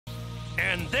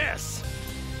And this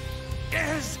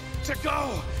is to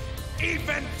go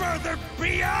even further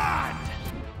beyond!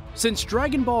 Since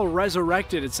Dragon Ball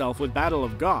resurrected itself with Battle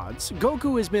of Gods,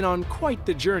 Goku has been on quite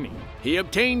the journey. He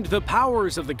obtained the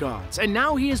powers of the gods, and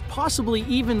now he has possibly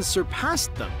even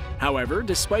surpassed them. However,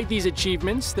 despite these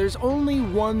achievements, there's only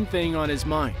one thing on his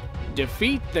mind: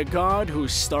 defeat the god who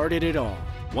started it all.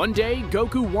 One day,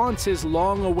 Goku wants his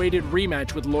long-awaited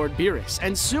rematch with Lord Beerus,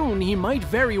 and soon he might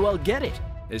very well get it.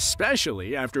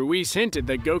 Especially after Whis hinted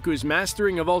that Goku's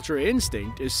mastering of Ultra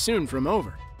Instinct is soon from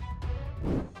over.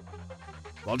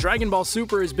 While Dragon Ball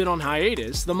Super has been on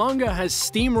hiatus, the manga has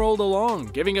steamrolled along,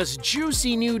 giving us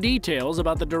juicy new details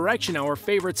about the direction our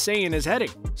favorite Saiyan is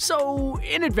heading. So,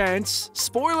 in advance,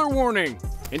 spoiler warning!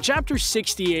 In Chapter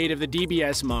 68 of the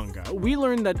DBS manga, we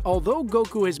learn that although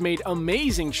Goku has made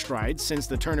amazing strides since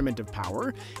the Tournament of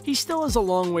Power, he still has a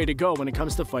long way to go when it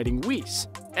comes to fighting Whis.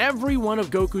 Every one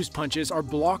of Goku's punches are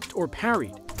blocked or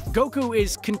parried. Goku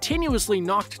is continuously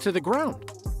knocked to the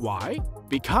ground. Why?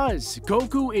 Because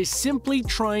Goku is simply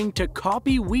trying to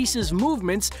copy Whis'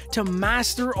 movements to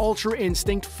master Ultra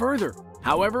Instinct further.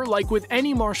 However, like with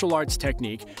any martial arts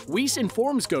technique, Whis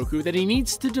informs Goku that he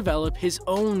needs to develop his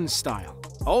own style.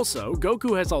 Also,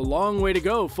 Goku has a long way to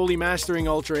go fully mastering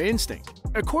Ultra Instinct.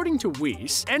 According to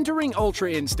Whis, entering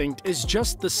Ultra Instinct is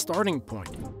just the starting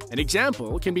point. An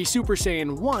example can be Super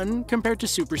Saiyan 1 compared to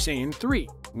Super Saiyan 3.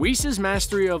 Whis'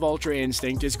 mastery of Ultra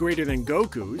Instinct is greater than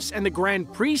Goku's, and the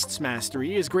Grand Priest's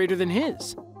mastery is greater than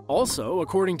his. Also,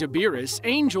 according to Beerus,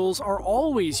 angels are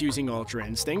always using Ultra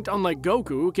Instinct, unlike Goku,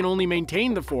 who can only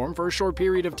maintain the form for a short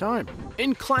period of time.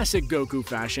 In classic Goku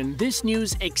fashion, this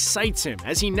news excites him,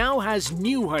 as he now has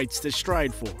new heights to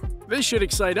stride for. This should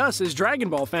excite us as Dragon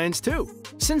Ball fans too.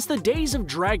 Since the days of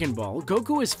Dragon Ball,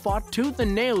 Goku has fought tooth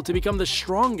and nail to become the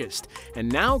strongest, and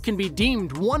now can be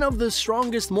deemed one of the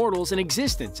strongest mortals in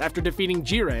existence after defeating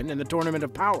Jiren in the Tournament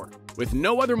of Power. With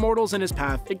no other mortals in his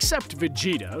path except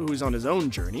Vegeta, who's on his own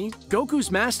journey,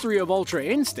 Goku's mastery of Ultra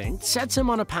Instinct sets him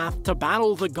on a path to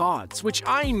battle the gods, which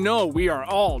I know we are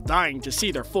all dying to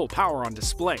see their full power on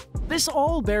display. This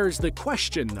all bears the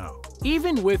question though.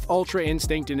 Even with Ultra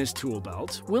Instinct in his tool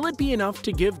belt, will it be enough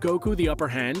to give Goku the upper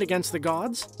hand against the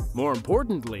gods? More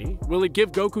importantly, will it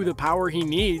give Goku the power he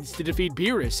needs to defeat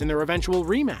Beerus in their eventual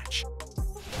rematch?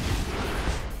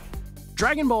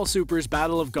 Dragon Ball Super's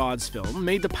Battle of Gods film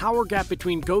made the power gap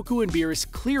between Goku and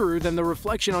Beerus clearer than the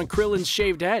reflection on Krillin's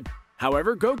shaved head.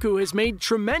 However, Goku has made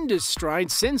tremendous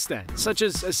strides since then, such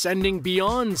as ascending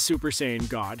beyond Super Saiyan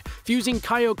God, fusing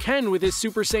Kaioken with his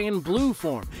Super Saiyan Blue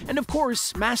form, and of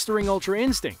course, mastering Ultra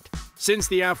Instinct. Since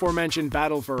the aforementioned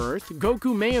battle for Earth,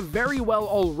 Goku may have very well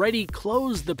already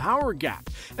closed the power gap,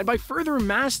 and by further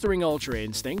mastering Ultra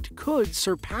Instinct, could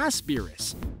surpass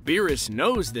Beerus. Beerus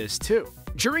knows this too.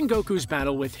 During Goku's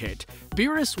battle with Hit,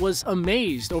 Beerus was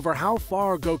amazed over how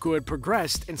far Goku had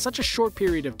progressed in such a short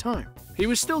period of time. He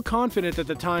was still confident at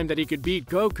the time that he could beat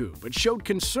Goku, but showed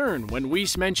concern when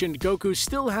Whis mentioned Goku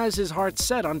still has his heart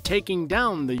set on taking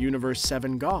down the Universe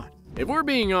 7 God. If we're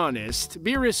being honest,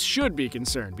 Beerus should be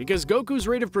concerned because Goku's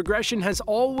rate of progression has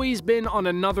always been on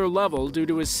another level due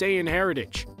to his Saiyan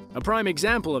heritage. A prime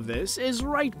example of this is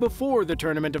right before the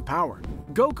Tournament of Power.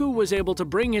 Goku was able to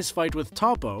bring his fight with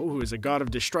Toppo, who is a God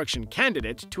of Destruction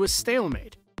candidate, to a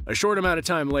stalemate. A short amount of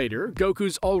time later,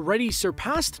 Goku's already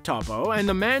surpassed Toppo and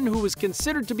the man who was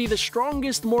considered to be the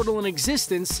strongest mortal in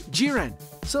existence, Jiren.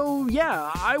 So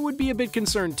yeah, I would be a bit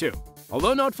concerned too.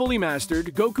 Although not fully mastered,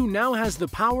 Goku now has the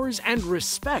powers and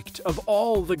respect of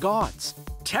all the gods.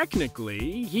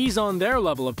 Technically, he's on their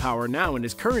level of power now in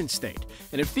his current state,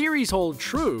 and if theories hold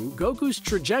true, Goku's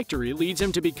trajectory leads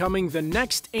him to becoming the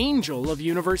next angel of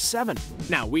Universe 7.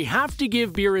 Now, we have to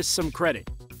give Beerus some credit.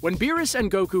 When Beerus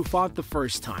and Goku fought the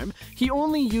first time, he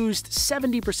only used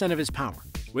 70% of his power.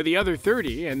 With the other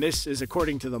 30, and this is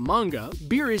according to the manga,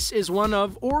 Beerus is one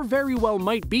of, or very well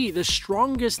might be, the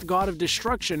strongest god of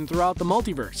destruction throughout the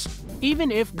multiverse.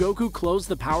 Even if Goku closed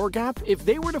the power gap, if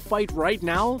they were to fight right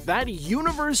now, that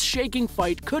universe-shaking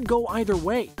fight could go either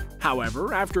way.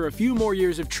 However, after a few more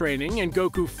years of training and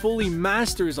Goku fully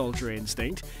masters Ultra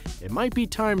Instinct, it might be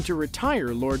time to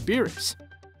retire Lord Beerus.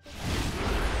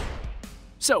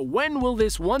 So when will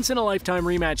this once-in-a-lifetime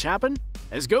rematch happen?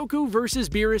 As Goku vs.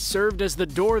 Beerus served as the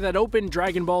door that opened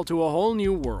Dragon Ball to a whole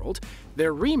new world,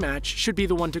 their rematch should be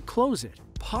the one to close it,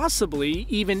 possibly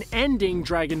even ending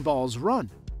Dragon Ball's run.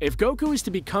 If Goku is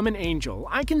to become an angel,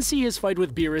 I can see his fight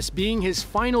with Beerus being his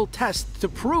final test to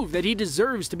prove that he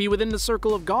deserves to be within the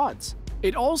circle of gods.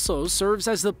 It also serves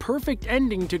as the perfect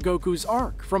ending to Goku's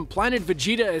arc, from Planet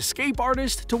Vegeta escape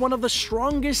artist to one of the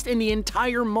strongest in the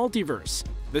entire multiverse.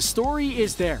 The story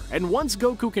is there, and once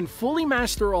Goku can fully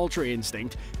master Ultra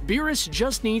Instinct, Beerus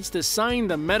just needs to sign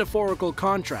the metaphorical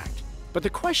contract. But the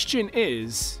question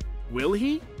is, will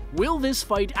he? Will this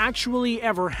fight actually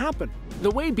ever happen?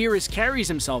 The way Beerus carries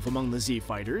himself among the Z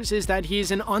fighters is that he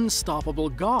is an unstoppable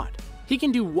god. He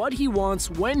can do what he wants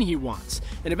when he wants,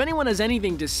 and if anyone has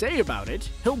anything to say about it,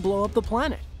 he'll blow up the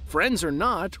planet. Friends or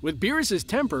not, with Beerus'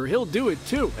 temper, he'll do it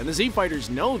too, and the Z fighters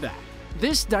know that.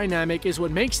 This dynamic is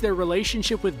what makes their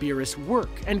relationship with Beerus work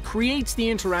and creates the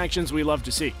interactions we love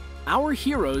to see. Our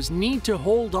heroes need to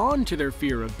hold on to their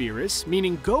fear of Beerus,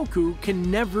 meaning Goku can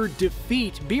never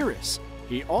defeat Beerus.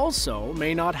 He also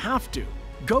may not have to.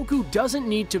 Goku doesn't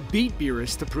need to beat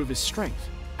Beerus to prove his strength.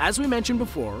 As we mentioned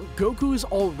before, Goku's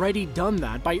already done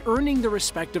that by earning the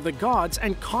respect of the gods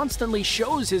and constantly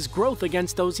shows his growth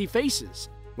against those he faces.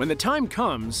 When the time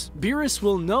comes, Beerus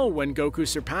will know when Goku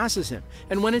surpasses him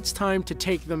and when it's time to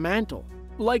take the mantle.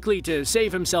 Likely to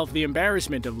save himself the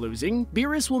embarrassment of losing,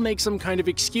 Beerus will make some kind of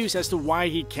excuse as to why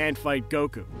he can't fight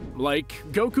Goku. Like,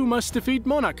 Goku must defeat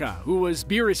Monaka, who was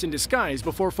Beerus in disguise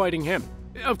before fighting him.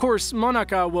 Of course,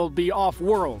 Monaka will be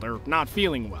off-world or not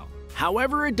feeling well.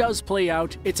 However it does play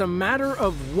out, it's a matter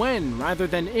of when rather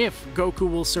than if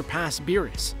Goku will surpass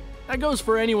Beerus. That goes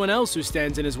for anyone else who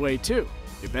stands in his way too.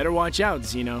 You better watch out,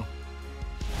 Xeno.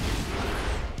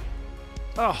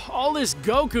 Oh, all this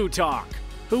Goku talk.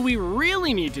 Who we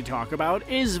really need to talk about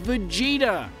is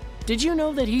Vegeta. Did you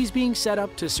know that he's being set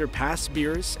up to surpass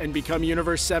Beerus and become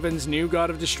Universe 7's new God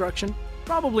of Destruction?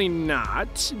 Probably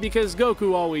not, because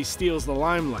Goku always steals the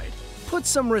limelight. Put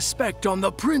some respect on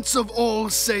the Prince of All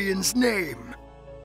Saiyans' name.